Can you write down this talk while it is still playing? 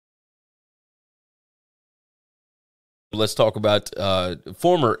Let's talk about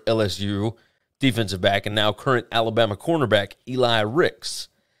former LSU defensive back and now current Alabama cornerback Eli Ricks.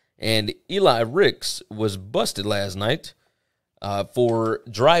 And Eli Ricks was busted last night for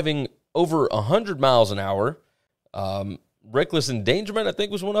driving over 100 miles an hour. Reckless endangerment, I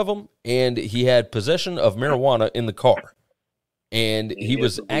think, was one of them. And he had possession of marijuana in the car. And he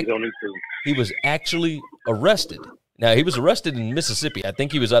was actually arrested. Now, he was arrested in Mississippi. I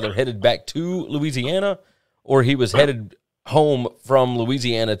think he was either headed back to Louisiana or he was headed home from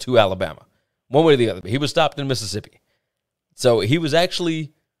Louisiana to Alabama. One way or the other. But he was stopped in Mississippi. So he was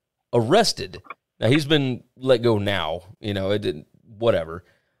actually arrested. Now, he's been let go now. You know, it didn't, whatever.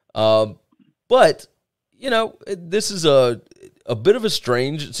 But, you know, this is a bit of a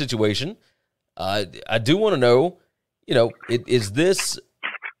strange situation. I do want to know, you know, is this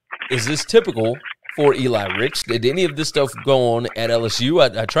typical for Eli Ricks? Did any of this stuff go on at LSU?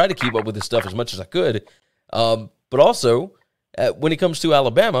 I tried to keep up with this stuff as much as I could. But also, when it comes to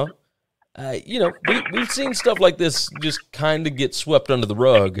Alabama, you know, we've seen stuff like this just kind of get swept under the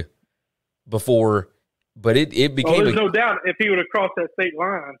rug before, but it became... Well, there's no doubt if he would have crossed that state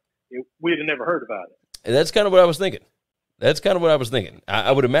line, we'd have never heard about it. And that's kind of what I was thinking.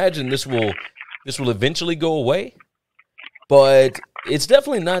 I would imagine this will eventually go away, but it's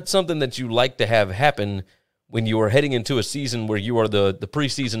definitely not something that you like to have happen when you are heading into a season where you are the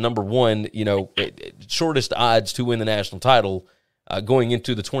preseason number one, you know, shortest odds to win the national title going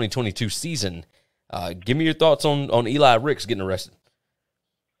into the 2022 season. Give me your thoughts on Eli Ricks getting arrested.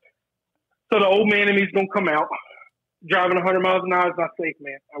 So the old man in me is going to come out. Driving 100 miles an hour is not safe,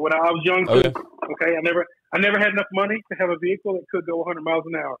 man. When I was young, too, okay, I never had enough money to have a vehicle that could go 100 miles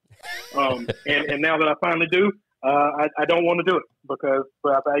an hour. And now that I finally do, I don't want to do it because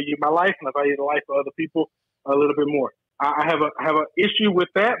I value my life and I value the life of other people a little bit more. I have a issue with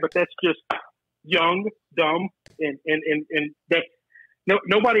that, but that's just young, dumb, and that's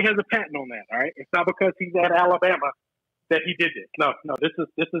nobody has a patent on that. All right, it's not because he's at Alabama that he did this. No, this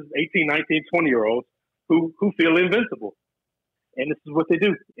is 18, 19, 20-year-olds who feel invincible, and this is what they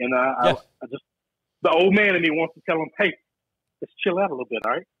do. And I just the old man in me wants to tell them, hey, let's chill out a little bit,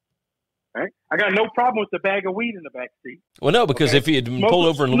 all right? All right, I got no problem with the bag of weed in the back seat. Well, no, because if he had been pulled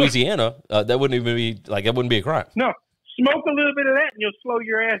over in Louisiana, that wouldn't even be that wouldn't be a crime. No, smoke a little bit of that and you'll slow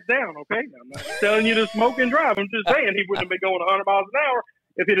your ass down. Okay, I'm not telling you to smoke and drive. I'm just saying he wouldn't have been going 100 miles an hour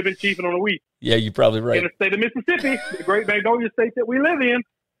if he'd have been chiefing on a weed. Yeah, you're probably right. In the state of Mississippi, the great Magnolia state that we live in,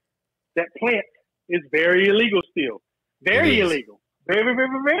 that plant is very illegal still. Very illegal. Very, very, very,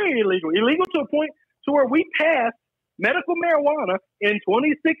 very illegal. Illegal to a point to where we passed medical marijuana in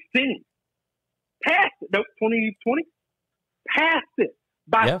 2016. Passed it. No, 2020. Passed it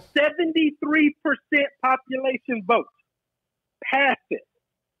by 73% population vote. Passed it.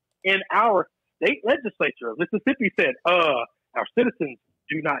 And our state legislature of Mississippi said, our citizens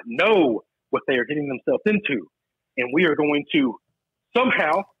do not know what they are getting themselves into. And we are going to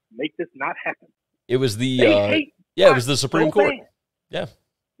somehow make this not happen. It was it was the Supreme Court. Yeah.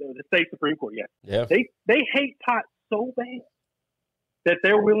 The state Supreme Court, yeah. They hate pot so bad that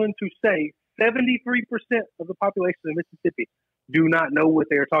they're willing to say 73% of the population of Mississippi do not know what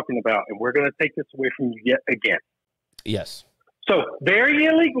they're talking about, and we're going to take this away from you yet again. Yes. So, very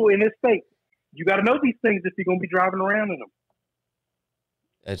illegal in this state. You got to know these things if you're going to be driving around in them.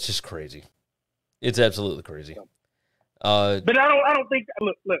 It's just crazy. It's absolutely crazy. But I don't think.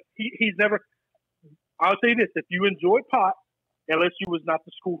 Look. He's never. I'll say this: if you enjoy pot, LSU was not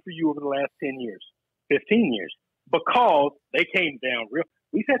the school for you over the last 10 years, 15 years, because they came down real.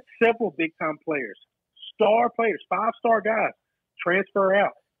 We've had several big-time players, star players, 5-star guys, transfer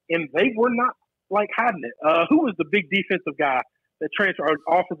out, and they were not like hiding it. Who was the big defensive guy that transferred,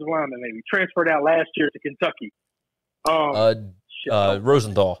 or offensive lineman maybe, transferred out last year to Kentucky?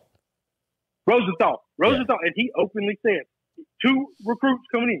 Rosenthal. Yeah. And he openly said, 2 recruits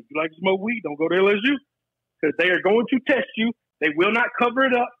coming in. You like to smoke weed? Don't go to LSU because they are going to test you. They will not cover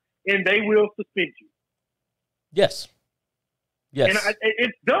it up, and they will suspend you. Yes. And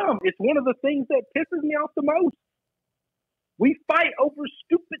it's dumb. It's one of the things that pisses me off the most. We fight over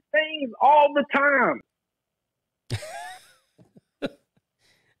stupid things all the time.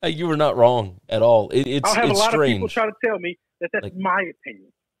 You were not wrong at all. I'll have a lot strange. of people try to tell me that that's my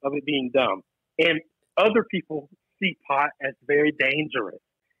opinion of it being dumb. And other people see pot as very dangerous.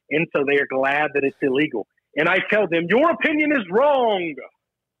 And so they are glad that it's illegal. And I tell them, your opinion is wrong.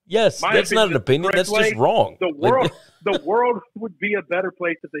 Yes, that's not an opinion. That's just wrong. The world would be a better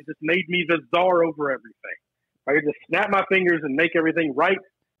place if they just made me the czar over everything. If I could just snap my fingers and make everything right,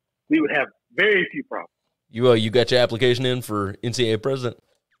 we would have very few problems. You got your application in for NCAA president?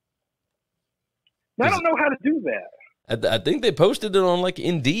 I don't know how to do that. I think they posted it on like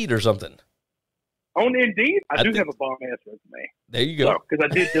Indeed or something. On Indeed, I do have a bomb-ass resume. There you go. Because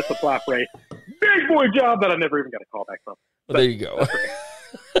I did just apply for a big boy job that I never even got a call back from. Well, there you go.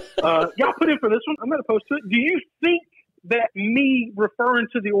 Y'all put in for this one. I'm going to post to it. Do you think that me referring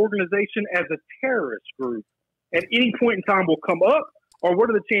to the organization as a terrorist group at any point in time will come up, or what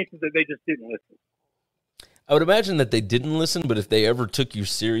are the chances that they just didn't listen? I would imagine that they didn't listen, but if they ever took you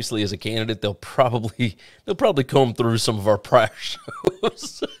seriously as a candidate, they'll probably comb through some of our prior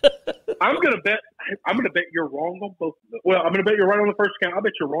shows. I'm gonna bet you're wrong on both of them. Well, I'm gonna bet you're right on the first count. I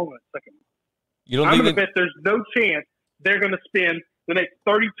bet you're wrong on the second one. I'm gonna bet there's no chance they're gonna spend the next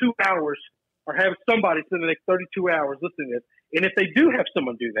 32 hours or have somebody spend the next 32 hours listening to this. And if they do have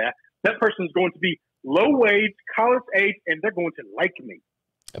someone do that, that person's going to be low wage, college age, and they're going to like me.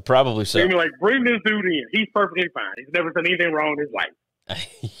 Probably so. They're going to be like, bring this dude in. He's perfectly fine. He's never done anything wrong in his life.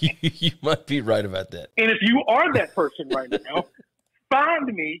 You might be right about that. And if you are that person right now, find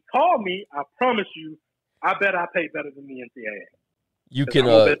me, call me. I promise you, I bet I pay better than the NCAA. You can.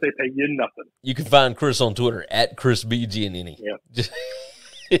 I bet they pay you nothing. You can find Chris on Twitter at ChrisBGNN. Yeah.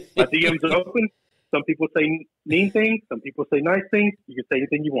 My DMs are open. Some people say mean things. Some people say nice things. You can say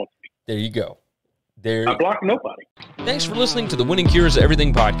anything you want to. There you go. I block nobody. Thanks for listening to the Winning Cures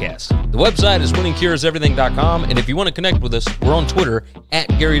Everything podcast. The website is winningcureseverything.com, and if you want to connect with us, we're on Twitter at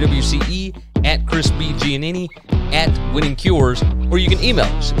GaryWCE, at ChrisBGNN, at Winning Cures, or you can email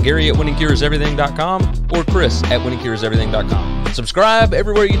us, Gary at winningcureseverything.com or Chris at winningcureseverything.com. Subscribe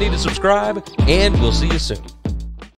everywhere you need to subscribe, and we'll see you soon.